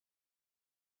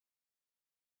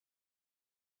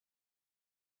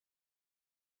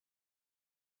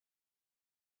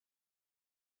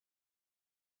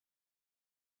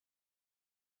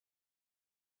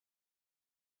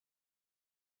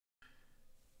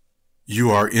You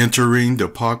are entering the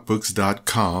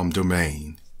PoeArtistry.com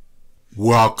domain.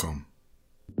 Welcome.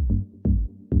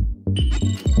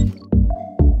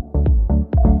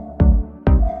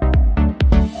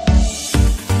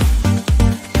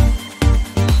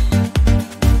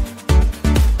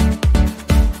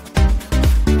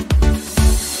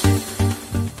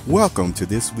 Welcome to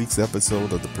this week's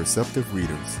episode of The Perceptive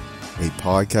Readers, a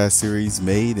podcast series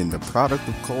made in the Product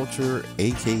of Culture,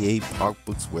 aka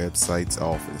PoeBook's website's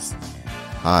office.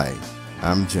 Hi,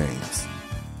 I'm James.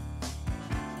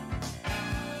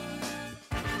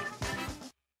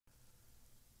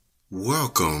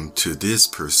 Welcome to this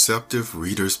Perceptive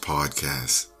Readers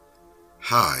podcast.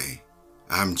 Hi,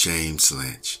 I'm James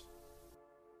Lynch.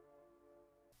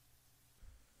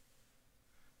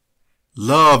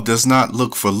 Love does not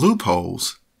look for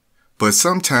loopholes, but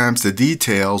sometimes the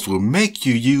details will make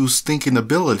you use thinking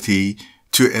ability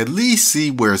to at least see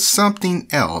where something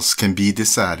else can be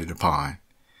decided upon.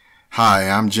 Hi,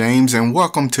 I'm James, and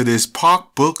welcome to this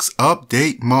PoeBook's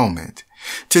Update Moment.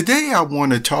 Today I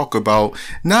want to talk about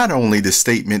not only the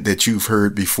statement that you've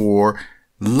heard before,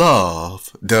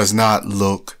 love does not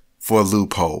look for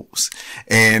loopholes,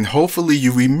 and hopefully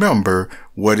you remember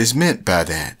what is meant by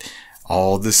that.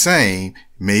 All the same,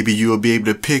 maybe you'll be able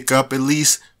to pick up at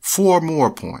least 4 more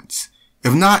points,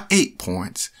 if not 8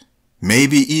 points,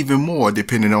 maybe even more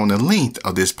depending on the length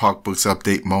of this PoeBook's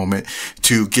Update Moment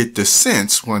to get the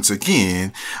sense once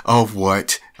again of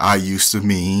what I used to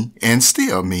mean and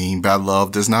still mean by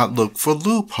love does not look for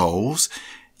loopholes,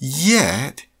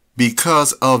 yet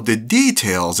because of the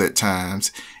details at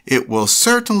times, it will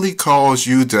certainly cause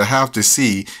you to have to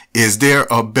see, is there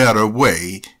a better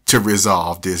way to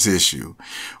resolve this issue?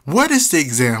 What is the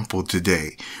example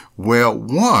today? Well,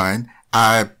 one,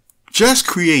 I just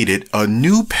created a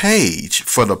new page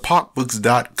for the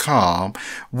PoeBooks.com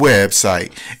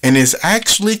website, and it's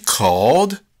actually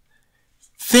called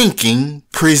Thinking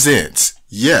Presents.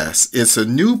 Yes, it's a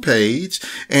new page,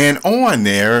 and on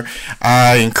there,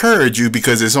 I encourage you,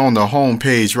 because it's on the home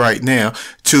page right now,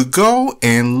 to go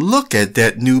and look at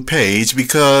that new page,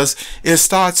 because it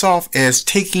starts off as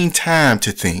taking time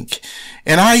to think.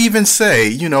 And I even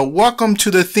say, welcome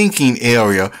to the thinking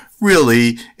area,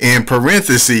 really, in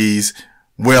parentheses.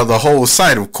 Well, the whole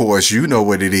site, of course, you know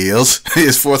what it is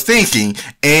for thinking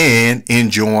and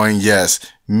enjoying, yes,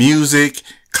 music,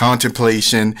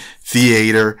 contemplation,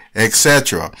 theater,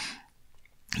 etc.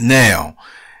 Now,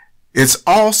 it's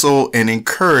also an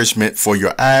encouragement for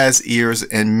your eyes, ears,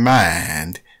 and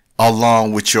mind,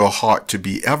 along with your heart, to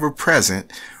be ever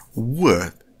present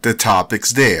with the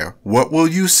topics there. What will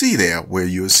you see there? Well,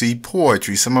 you'll see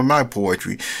poetry, some of my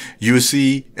poetry. You'll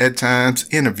see at times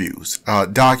interviews,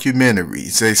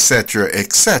 documentaries, etc.,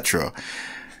 etc.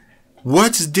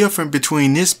 What's different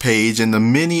between this page and the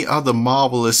many other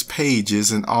marvelous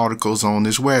pages and articles on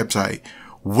this website?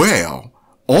 Well,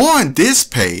 on this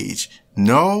page,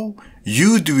 no,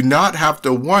 you do not have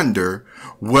to wonder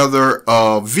whether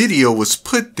a video was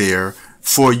put there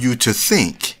for you to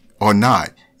think or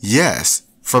not. Yes,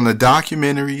 from the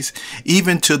documentaries,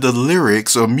 even to the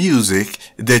lyrics or music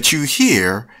that you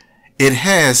hear, it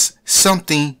has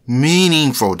something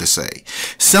meaningful to say,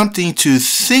 something to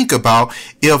think about.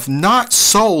 If not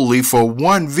solely for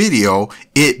one video,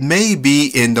 it may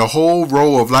be in the whole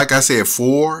row of, like I said,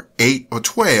 4, 8, or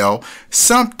 12,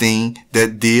 something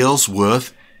that deals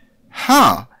with,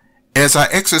 as I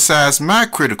exercise my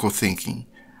critical thinking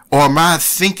or my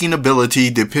thinking ability,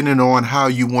 depending on how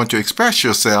you want to express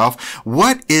yourself,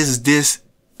 what is this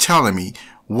telling me?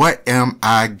 What am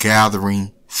I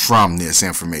gathering from this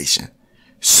information?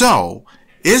 So,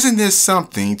 isn't this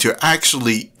something to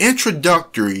actually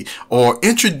introduce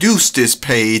this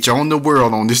page on the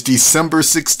world on this December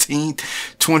 16th,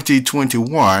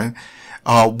 2021?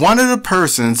 One of the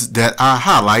persons that I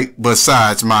highlight,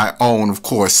 besides my own, of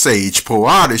course, sage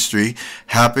PoeArtistry,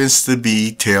 happens to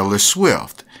be Taylor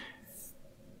Swift.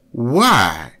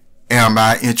 Why am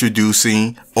I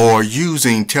introducing or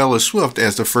using Taylor Swift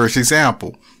as the first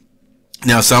example?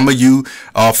 Now, some of you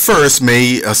first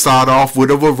may start off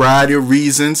with a variety of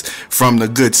reasons, from the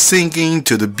good singing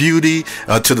to the beauty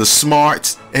to the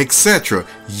smarts, etc.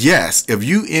 Yes, if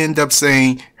you end up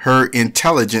saying her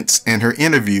intelligence and her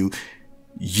interview,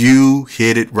 you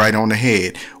hit it right on the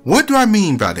head. What do I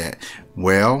mean by that?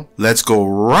 Well, let's go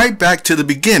right back to the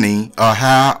beginning of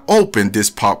how I opened this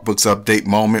PoeBook's Update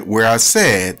Moment, where I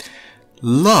said,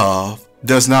 love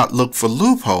does not look for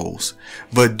loopholes,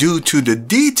 but due to the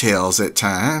details at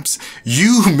times,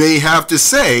 you may have to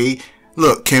say,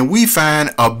 look, can we find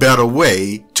a better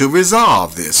way to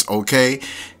resolve this? Okay.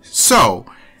 So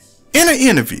in an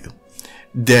interview,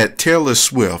 that Taylor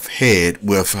Swift had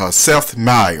with Seth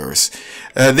Meyers.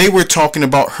 They were talking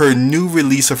about her new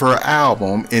release of her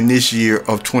album in this year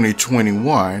of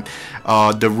 2021,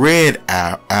 the Red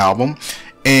album.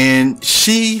 And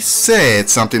she said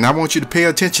something. I want you to pay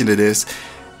attention to this.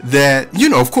 That, you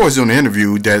know, of course, on the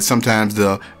interview, that sometimes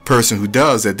the person who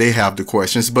does that, they have the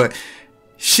questions. But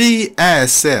she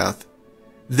asked Seth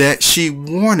that she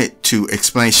wanted to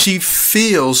explain. She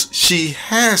feels she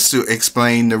has to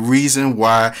explain the reason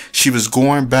why she was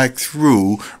going back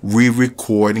through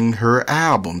re-recording her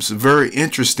albums. Very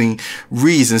interesting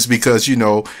reasons, because, you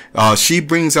know, she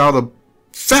brings out a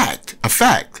fact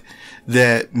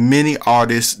that many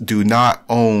artists do not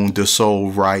own the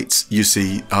sole rights, you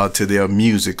see, to their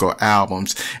music or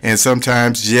albums. And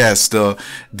sometimes, yes, the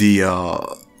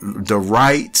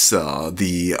rights,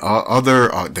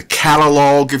 the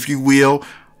catalog, if you will,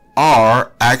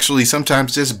 are actually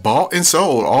sometimes just bought and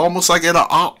sold, almost like at an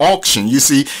auction. You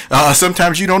see,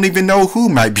 sometimes you don't even know who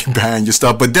might be buying your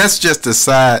stuff, but that's just a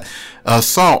side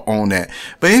thought on that.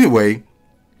 But anyway,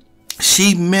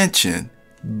 she mentioned,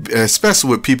 especially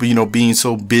with people, you know, being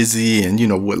so busy and, you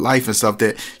know, with life and stuff,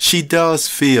 that she does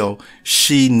feel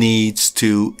she needs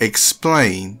to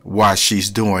explain why she's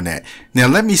doing that. Now,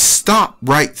 let me stop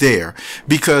right there,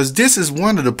 because this is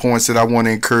one of the points that I want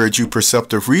to encourage you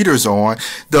perceptive readers on.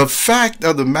 The fact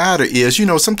of the matter is, you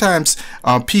know, sometimes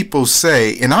people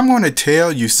say, and I'm going to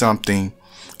tell you something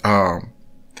that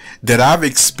I've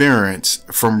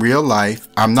experienced from real life.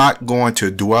 I'm not going to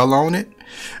dwell on it.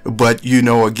 But, you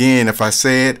know, again, if I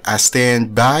say it, I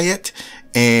stand by it.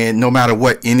 And no matter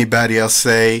what anybody else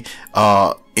say,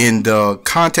 in the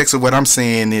context of what I'm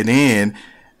saying it in,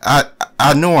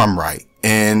 I know I'm right.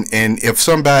 And if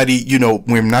somebody, you know,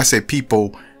 when I say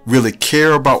people really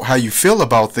care about how you feel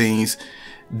about things,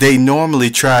 they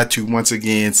normally try to, once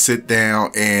again, sit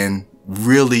down and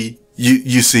really,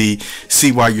 you see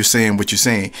why you're saying what you're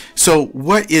saying. So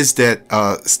what is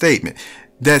that statement?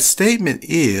 That statement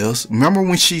is, remember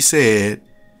when she said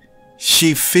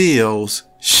she feels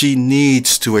she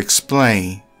needs to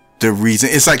explain the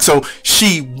reason. It's like, so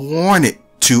she wanted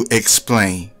to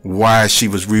explain why she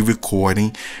was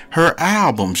re-recording her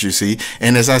albums, you see.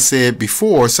 And as I said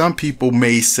before, some people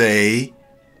may say,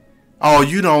 oh,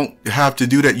 you don't have to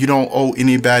do that. You don't owe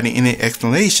anybody any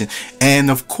explanation. And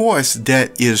of course,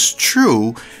 that is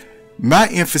true. My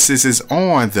emphasis is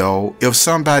on, though, if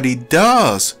somebody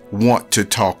does want to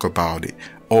talk about it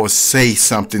or say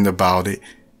something about it,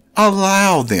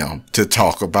 allow them to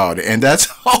talk about it. And that's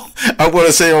all I want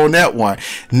to say on that one.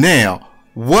 Now,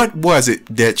 what was it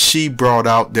that she brought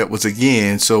out that was,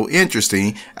 again, so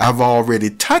interesting? I've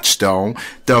already touched on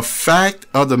the fact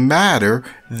of the matter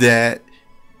that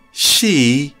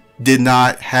she did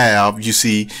not have, you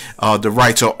see, the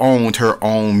right to own her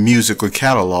own musical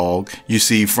catalog, you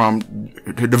see, from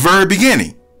the very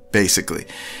beginning, basically.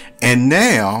 And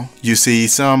now, you see,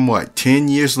 10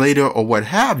 years later or what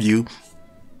have you,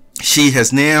 she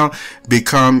has now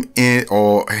become in,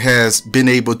 or has been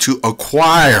able to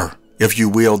acquire, if you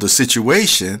will, the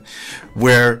situation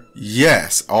where,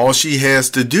 yes, all she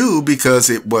has to do, because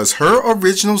it was her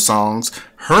original songs,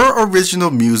 her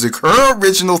original music, her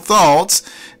original thoughts,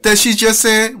 that she just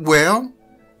said, well,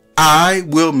 I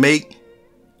will make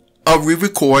a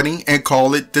re-recording and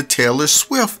call it the Taylor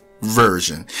Swift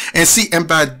version. And see, and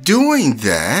by doing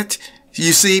that,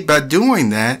 you see, by doing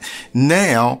that,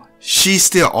 now she's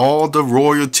still all the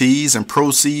royalties and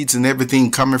proceeds and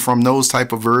everything coming from those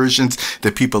type of versions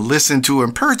that people listen to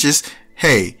and purchase.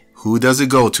 Hey, who does it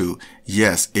go to?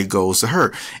 Yes, it goes to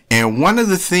her. And one of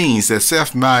the things that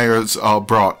Seth Meyers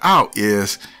brought out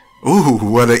is, ooh,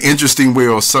 what an interesting way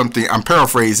or something, I'm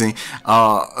paraphrasing,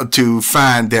 to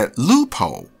find that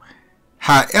loophole.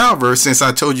 However, since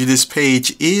I told you this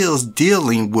page is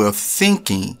dealing with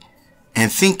thinking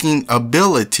and thinking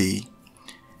ability,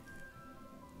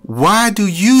 why do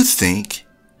you think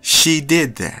she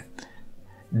did that?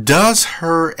 Does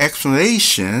her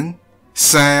explanation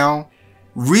sound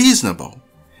reasonable?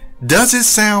 Does it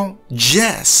sound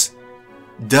just?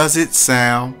 Does it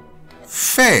sound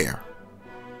fair?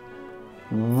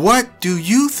 What do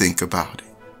you think about it?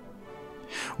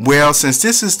 Well, since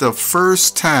this is the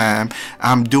first time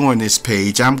I'm doing this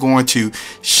page, I'm going to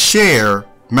share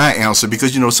my answer,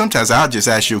 because, you know, sometimes I'll just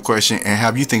ask you a question and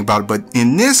have you think about it. But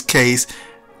in this case,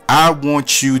 I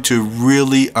want you to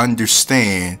really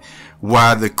understand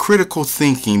why the critical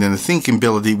thinking and the thinking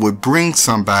ability would bring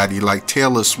somebody like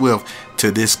Taylor Swift to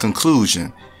this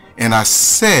conclusion. And I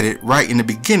said it right in the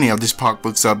beginning of this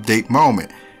Pocketbooks Update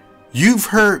moment. You've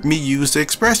heard me use the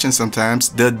expression sometimes,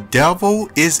 the devil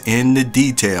is in the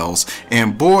details.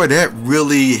 And boy, that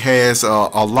really has a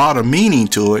lot of meaning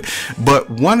to it. But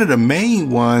one of the main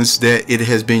ones that it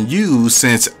has been used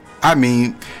since,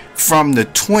 from the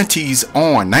 20s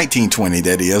on, 1920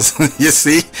 that is, you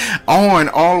see, on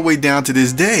all the way down to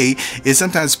this day, is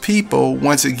sometimes people,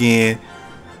 once again,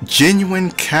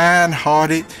 genuine,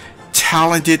 kind-hearted,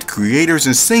 talented creators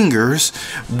and singers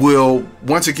will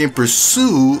once again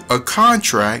pursue a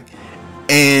contract,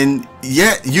 and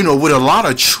yet, with a lot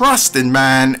of trust in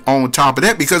mind on top of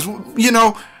that, because it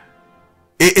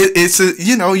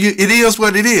is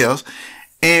what it is.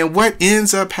 And what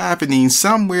ends up happening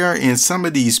somewhere in some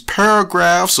of these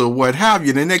paragraphs or what have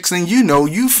you, the next thing you know,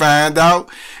 you find out,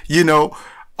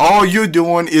 all you're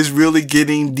doing is really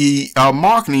getting the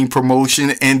marketing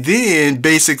promotion, and then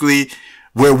basically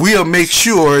where we'll make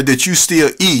sure that you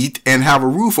still eat and have a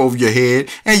roof over your head,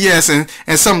 and yes, and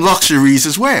some luxuries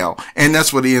as well. And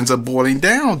that's what it ends up boiling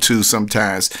down to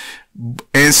sometimes.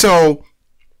 And so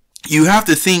you have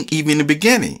to think even in the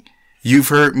beginning. You've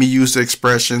heard me use the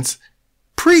expressions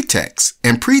pretext,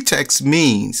 and pretext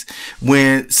means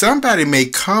when somebody may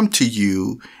come to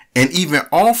you and even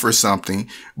offer something,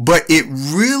 but it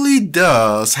really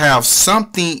does have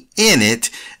something in it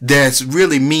that's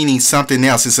really meaning something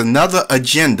else. It's another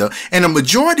agenda. And the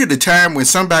majority of the time when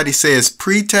somebody says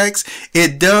pretext,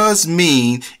 it does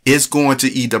mean it's going to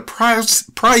either price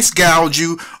gouge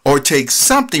you or take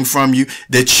something from you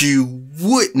that you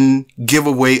wouldn't give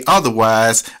away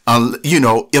otherwise,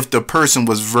 if the person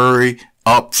was very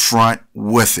upfront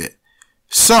with it.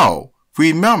 So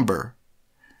remember,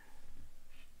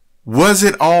 was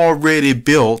it already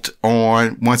built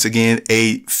on, once again,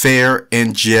 a fair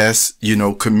and just,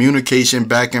 communication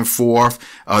back and forth,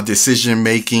 decision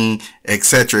making,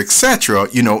 etc.,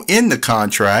 in the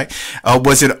contract?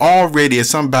 Was it already,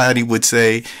 as somebody would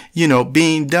say,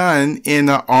 being done in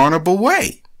an honorable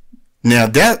way? Now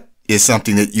that is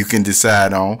something that you can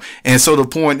decide on. And so the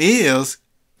point is,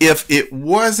 if it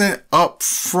wasn't up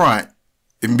front,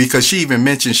 because she even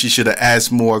mentioned she should have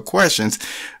asked more questions.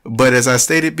 But as I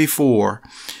stated before,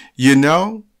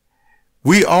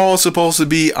 we all supposed to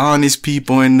be honest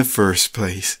people in the first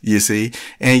place, you see.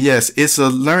 And yes, it's a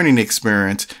learning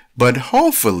experience. But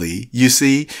hopefully, you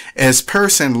see, as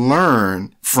person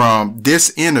learn from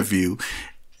this interview,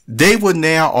 they would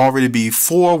now already be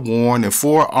forewarned and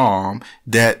forearmed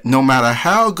that no matter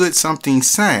how good something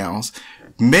sounds,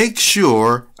 make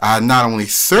sure I not only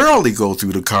thoroughly go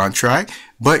through the contract,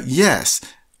 but yes,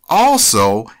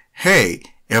 also, hey,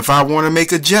 if I want to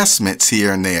make adjustments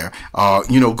here and there,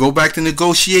 go back to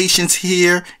negotiations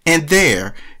here and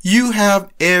there, you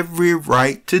have every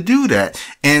right to do that.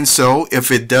 And so if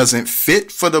it doesn't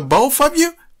fit for the both of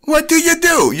you, what do?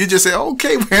 You just say,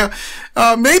 okay, well,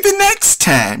 maybe next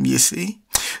time, you see.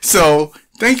 So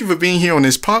thank you for being here on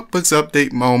this Pop Books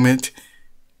Update moment.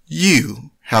 You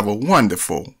have a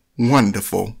wonderful,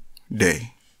 wonderful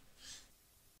day.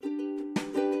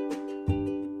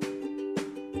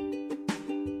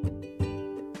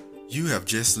 You have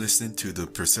just listened to the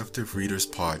Perceptive Readers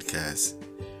Podcast.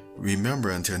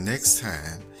 Remember, until next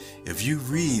time, if you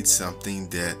read something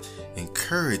that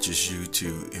encourages you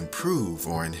to improve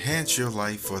or enhance your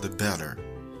life for the better,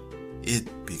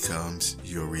 it becomes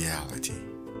your reality.